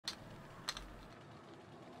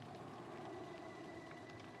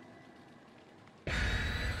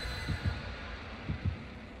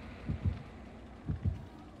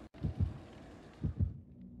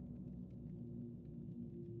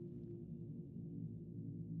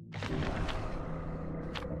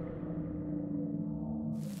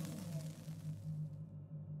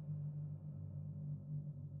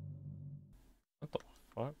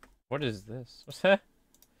What is this? What's that?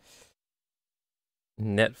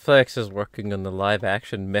 Netflix is working on the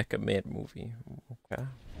live-action Mecha Man movie. Okay.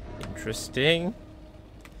 Interesting.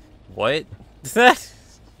 What? Is that?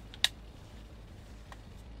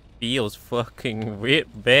 Feels fucking weird,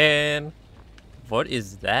 man. What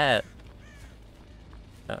is that?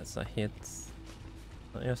 No, it's not here. It's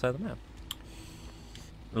on the other side of the map.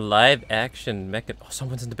 Live-action Mecha. Oh,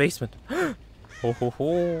 someone's in the basement. Ho ho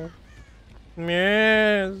ho.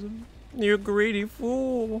 Yes. You greedy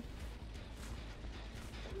fool.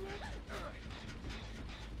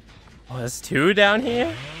 Oh, there's two down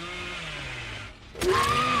here?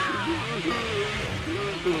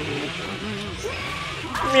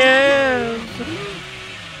 Yes!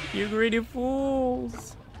 You greedy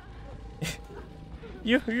fools!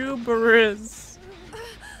 You hubris!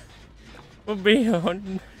 What are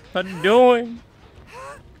you doing?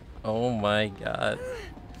 Oh my god.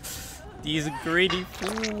 These greedy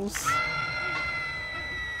fools.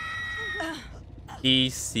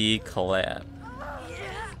 PC collab.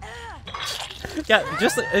 Yeah,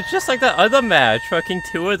 it's just like that other match. Fucking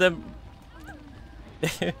two of them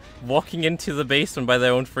walking into the basement by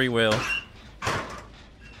their own free will.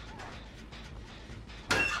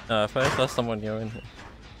 If I saw someone go in here.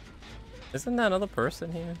 Isn't that another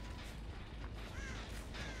person here?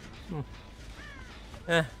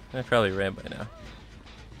 I probably ran by now.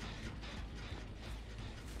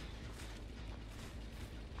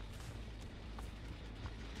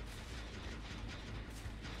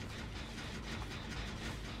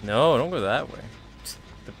 No, don't go that way.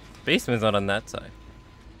 The basement's not on that side.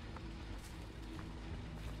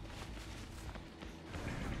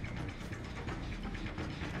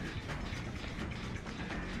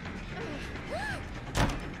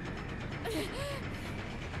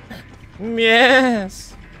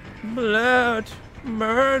 Yes! Blood,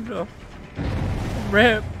 murder,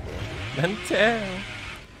 rip, and tear.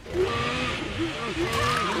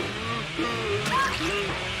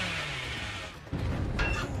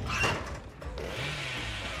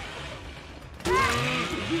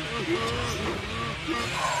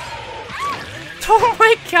 Oh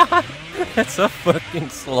my god! That's a fucking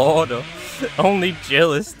slaughter. Only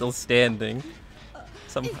Jill is still standing.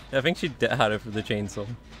 I think she died for the chainsaw.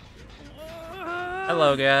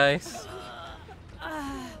 Hello, guys.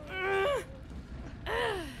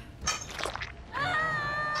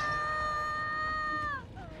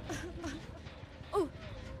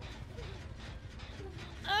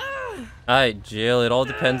 Alright, Jill, it all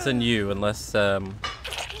depends on you, unless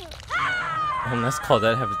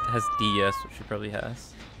Claudette has DS, which she probably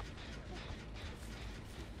has.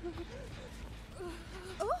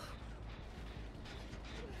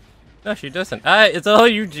 No, she doesn't. Alright, it's all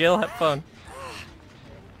you, Jill. Have fun.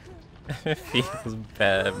 It feels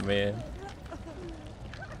bad, man.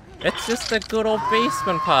 It's just a good old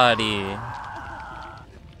basement party.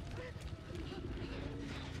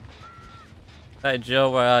 Alright,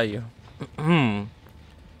 Jill, where are you?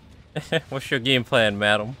 What's your game plan,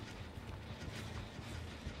 madam?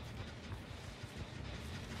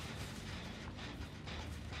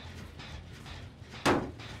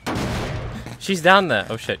 She's down there.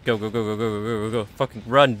 Oh shit. Go, go, go, go, go, go, go, go, go. Fucking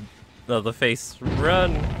run. Leatherface.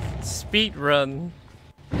 Run. Speed run.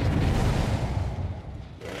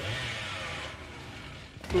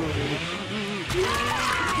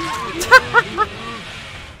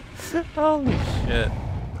 Holy shit.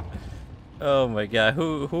 Oh my god.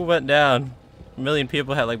 Who went down? A million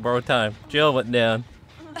people had like borrowed time. Jill went down.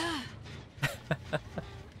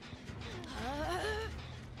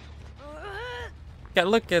 Yeah,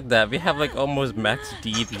 look at that. We have like almost max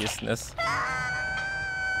deviousness.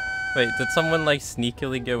 Wait, did someone like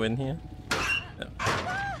sneakily go in here? No.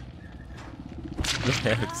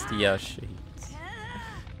 It's the shades.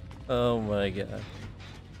 Oh my god.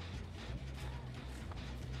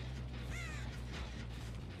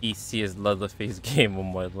 Easiest Leatherface game of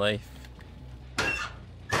my life.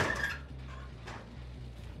 How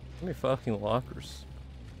many fucking lockers?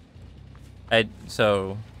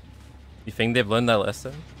 So you think they've learned that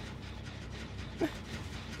lesson? They're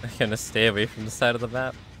gonna stay away from the side of the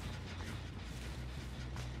map.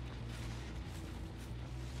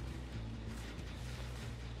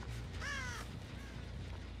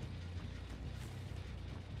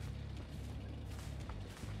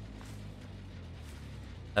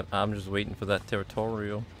 I'm just waiting for that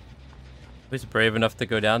territorial. Who's brave enough to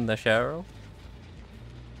go down the shallow?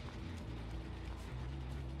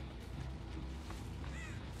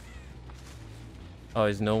 Oh,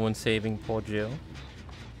 is no one saving poor Jill?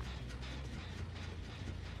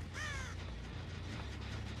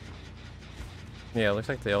 Yeah, it looks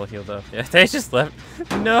like they all healed up. Yeah, they just left.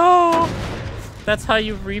 No! That's how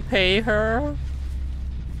you repay her?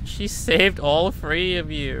 She saved all 3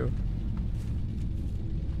 of you.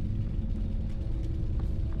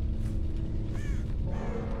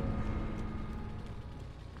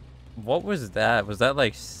 What was that? Was that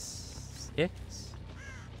like 6?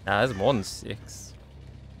 Nah, that's more than 6.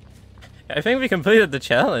 I think we completed the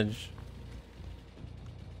challenge.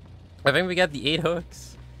 I think we got the 8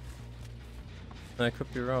 hooks. I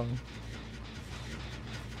could be wrong.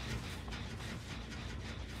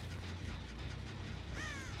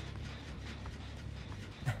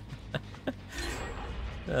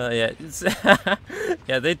 Yeah,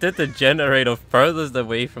 yeah, they did the generator furthest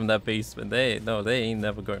away from that basement. They ain't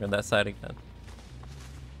never going on that side again.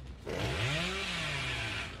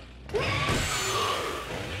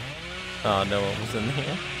 Oh, no one was in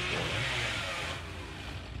here.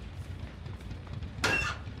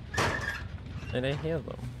 I didn't hear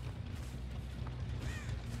them.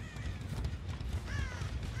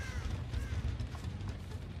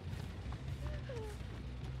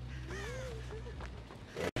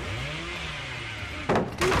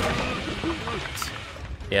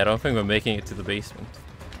 Yeah, I don't think we're making it to the basement.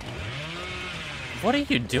 What are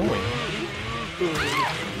you doing?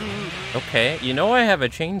 Okay, you know I have a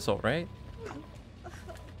chainsaw, right?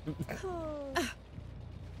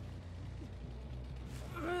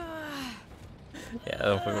 Yeah, I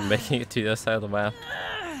don't think we're making it to the other side of the map.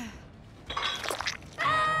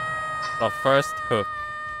 Our first hook.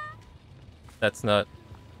 That's not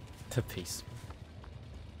the basement.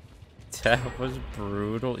 That was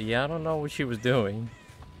brutal. Yeah, I don't know what she was doing.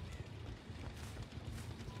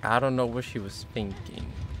 I don't know what she was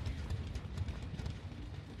thinking.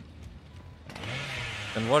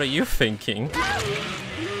 And what are you thinking?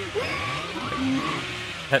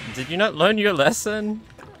 Did you not learn your lesson?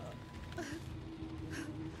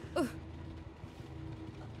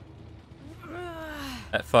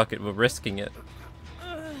 Fuck it, we're risking it.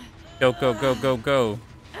 Go, go, go, go, go.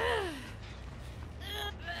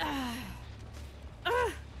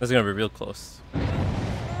 This is gonna be real close.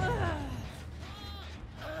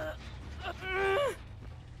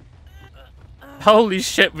 Holy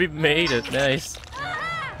shit, we made it. Nice.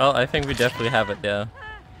 Well, I think we definitely have it, yeah.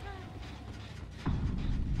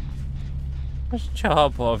 Let's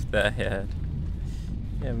chop off that head.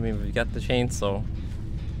 Yeah, I mean, we got the chainsaw.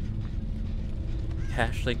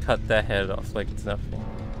 Casually cut that head off like it's nothing.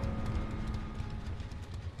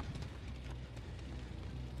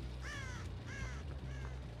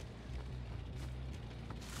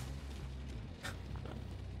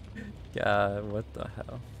 God, what the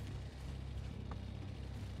hell?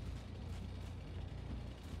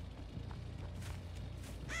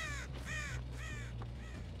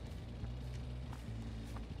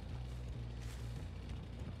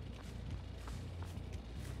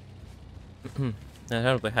 I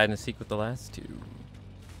had to play hide and seek with the last 2.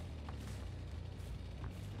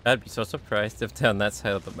 I'd be so surprised if they're on that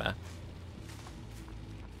side of the map.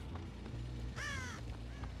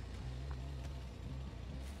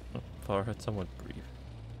 Oh, thought I heard someone breathe.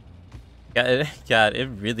 God, it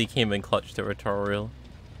really came in clutch territorial.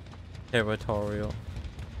 I'm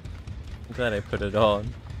glad I put it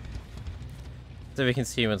on. So we can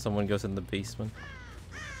see when someone goes in the basement.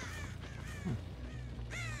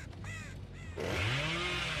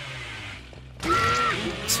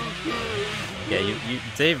 Yeah,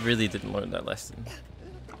 they really didn't learn that lesson.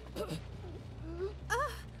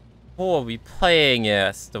 Who are we playing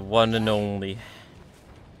as? The one and only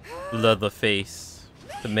Leatherface,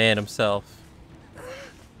 the man himself,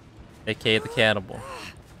 aka the cannibal.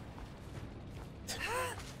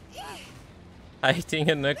 Hiding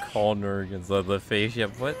in the corner against Leatherface. Yeah,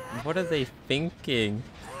 what are they thinking?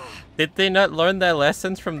 Did they not learn their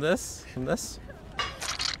lessons from this?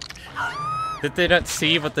 Did they not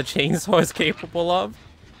see what the chainsaw is capable of?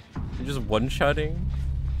 They're just one-shotting?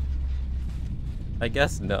 I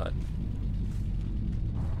guess not.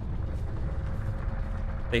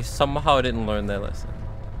 They somehow didn't learn their lesson.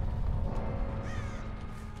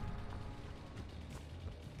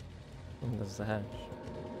 There's the hatch.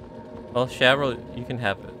 Well, Cheryl, you can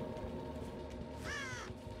have it.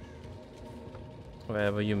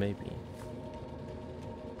 Wherever you may be.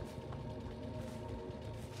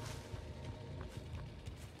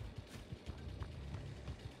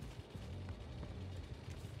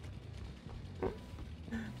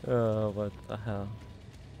 Oh, what the hell?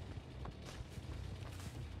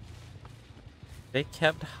 They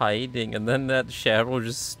kept hiding, and then that Cheryl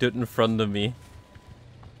just stood in front of me.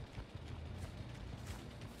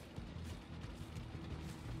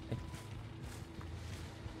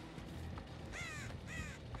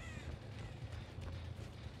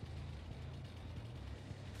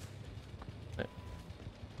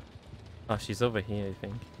 Oh, she's over here, I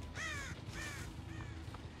think.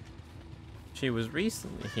 She was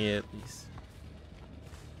recently here, at least.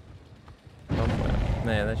 Somewhere.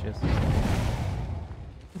 Nah, that's just.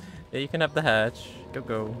 Yeah, you can have the hatch. Go,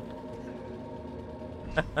 go.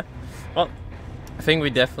 Well, I think we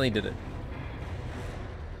definitely did it.